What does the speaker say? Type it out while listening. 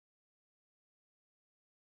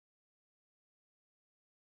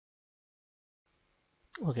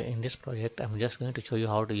Okay, in this project I'm just going to show you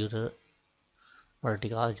how to use a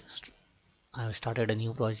multicast. I've started a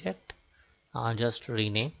new project. I'll just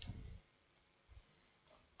rename.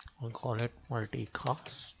 I'll call it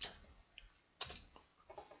multicast.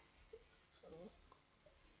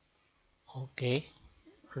 Okay,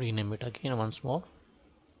 rename it again once more.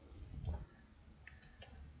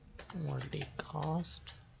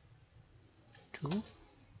 Multicast 2.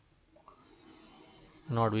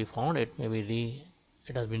 Not be found. It may be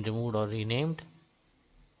it has been removed or renamed.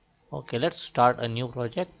 Okay, let's start a new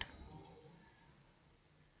project.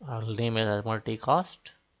 I'll name it as multicast.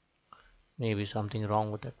 Maybe something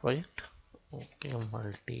wrong with that project. Okay,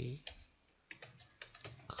 multicast.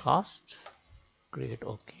 Create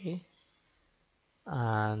OK.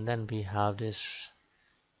 And then we have this,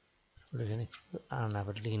 and I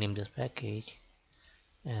will rename this package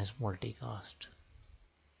as multicast.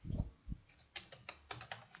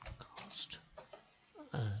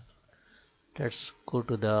 Let's go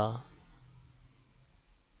to the,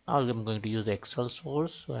 I'm going to use the Excel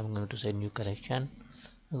source, so I'm going to say new connection.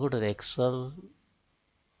 I'll go to the Excel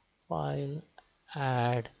file,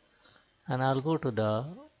 add, and I'll go to the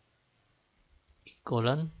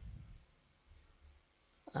colon,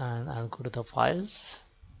 and I'll go to the files.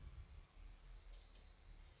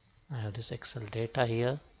 I have this Excel data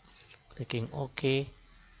here, clicking OK,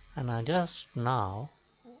 and I just now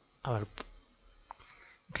I will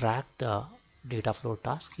drag the data flow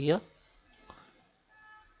task here,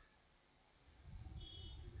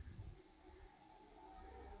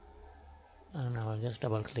 and I will just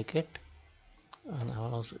double click it, and I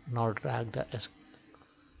will also now drag the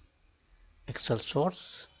Excel source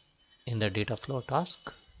in the data flow task,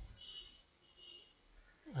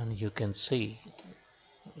 and you can see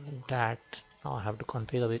that now I have to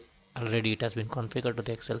configure it. Already it has been configured to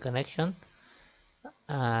the Excel connection,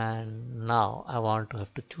 and now I want to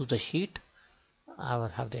have to choose the sheet. I will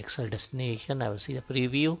have the Excel destination. I will see the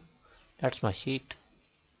preview. That's my sheet.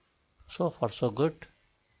 So far so good.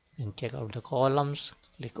 And check out the columns.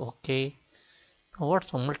 Click OK. Now what's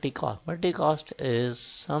a multicast? Multicast is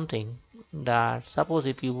something that, suppose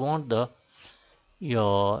if you want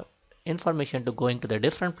your information to go into the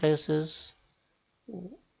different places,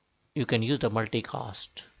 you can use the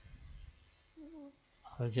multicast.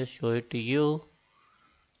 I'll just show it to you.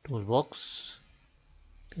 Toolbox.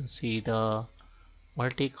 You can see the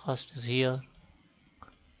multicast is here.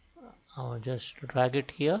 I'll just drag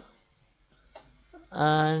it here,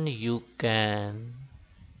 and you can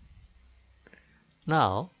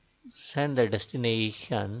now send the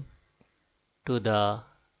destination to the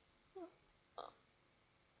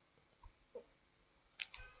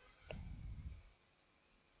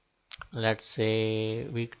let's say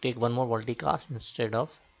we take one more multicast instead of,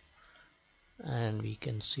 and we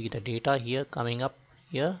can see the data here coming up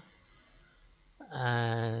here,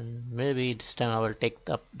 and maybe this time I will take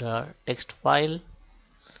up the text file,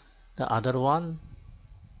 the other one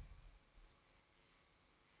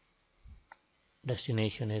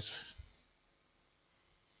destination is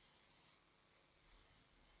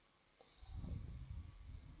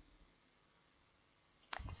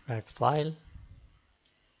that file.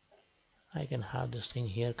 I can have this thing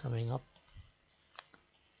here coming up.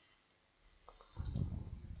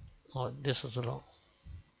 Oh, this is wrong.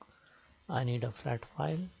 I need a flat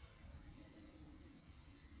file.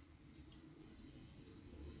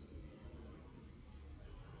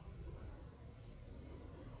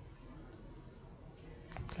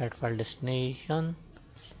 Flat file destination.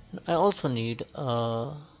 I also need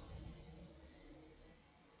a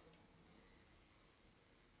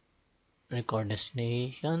record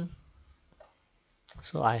destination.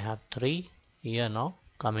 So I have 3 here now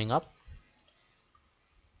coming up.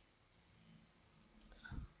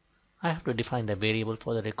 I have to define the variable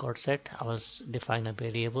for the record set. I will define a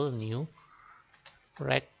variable new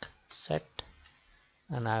rec set,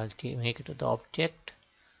 and I will make it the object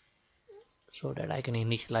so that I can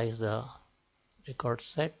initialize the record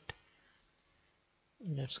set.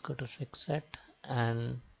 Let's go to rec set,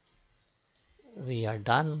 and we are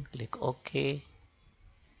done. Click OK.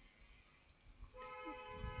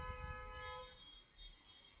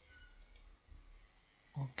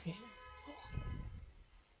 OK.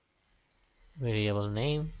 Variable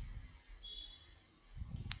name,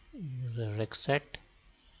 user rec set.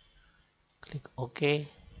 Click OK.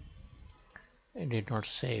 It did not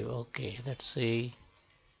save. Okay, let's see.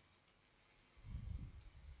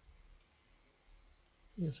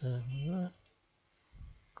 User,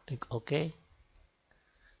 click OK.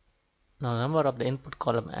 Now number of the input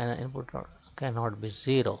column and input cannot be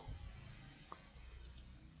 0.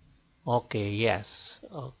 Okay, yes.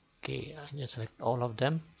 Okay, I just select all of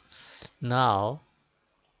them. Now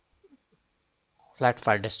flat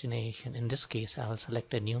file destination, in this case I will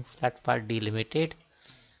select a new flat file delimited,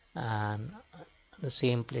 and the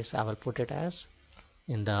same place I will put it as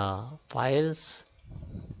in the files,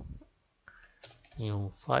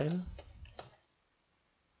 new file,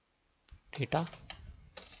 data,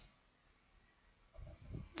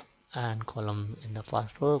 and column. In the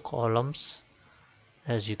first row columns,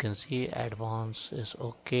 as you can see, advanced is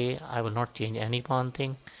okay. I will not change any one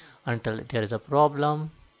thing until there is a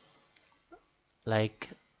problem, like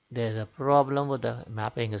there is a problem with the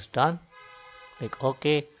mapping is done, like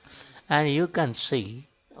okay. And you can see,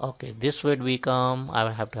 okay, this would become, I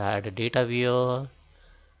will have to add a data viewer.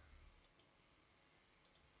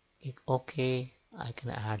 Okay, I can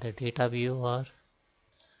add a data viewer.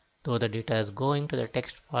 Though the data is going to the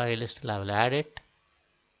text file, still I will add it.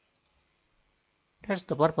 That's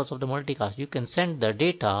the purpose of the multicast. You can send the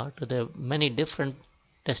data to the many different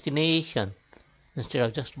destinations instead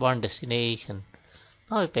of just one destination.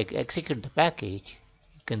 Now if I execute the package,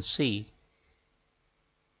 you can see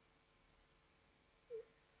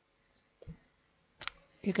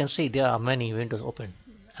there are many windows open.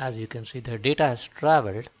 As you can see, the data has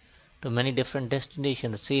traveled to many different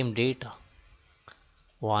destinations, the same data.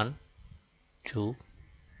 1, 2,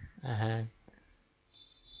 and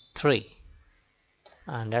 3.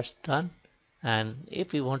 And that's done. And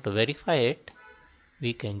if we want to verify it,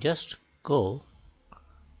 we can just go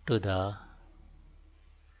to the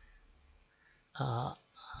uh,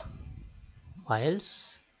 files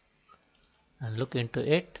and look into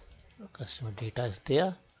it. Customer data is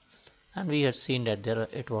there, and we had seen that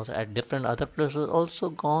it was at different other places also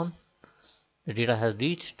gone. The data has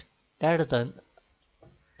reached. That is the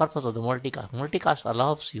purpose of the multicast. Multicast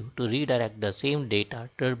allows you to redirect the same data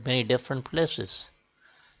to many different places.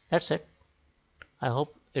 That's it. I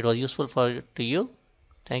hope it was useful to you.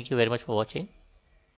 Thank you very much for watching.